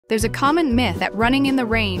There's a common myth that running in the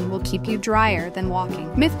rain will keep you drier than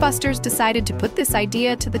walking. Mythbusters decided to put this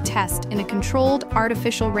idea to the test in a controlled,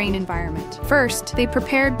 artificial rain environment. First, they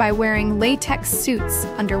prepared by wearing latex suits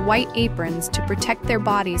under white aprons to protect their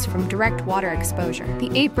bodies from direct water exposure.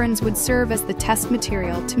 The aprons would serve as the test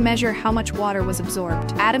material to measure how much water was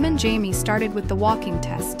absorbed. Adam and Jamie started with the walking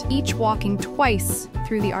test, each walking twice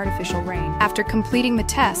through the artificial rain. After completing the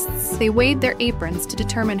tests, they weighed their aprons to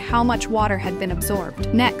determine how much water had been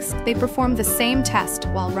absorbed. Next, they performed the same test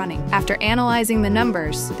while running. After analyzing the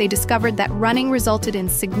numbers, they discovered that running resulted in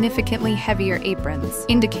significantly heavier aprons,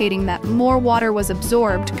 indicating that more water was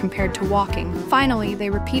absorbed compared to walking. Finally, they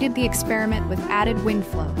repeated the experiment with added wind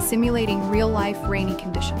flow, simulating real-life rainy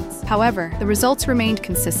conditions. However, the results remained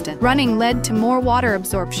consistent. Running led to more water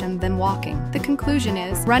absorption than walking. The conclusion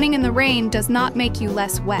is, running in the rain does not make you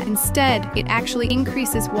less wet. Instead, it actually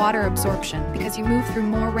increases water absorption because you move through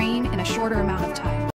more rain in a shorter amount of time.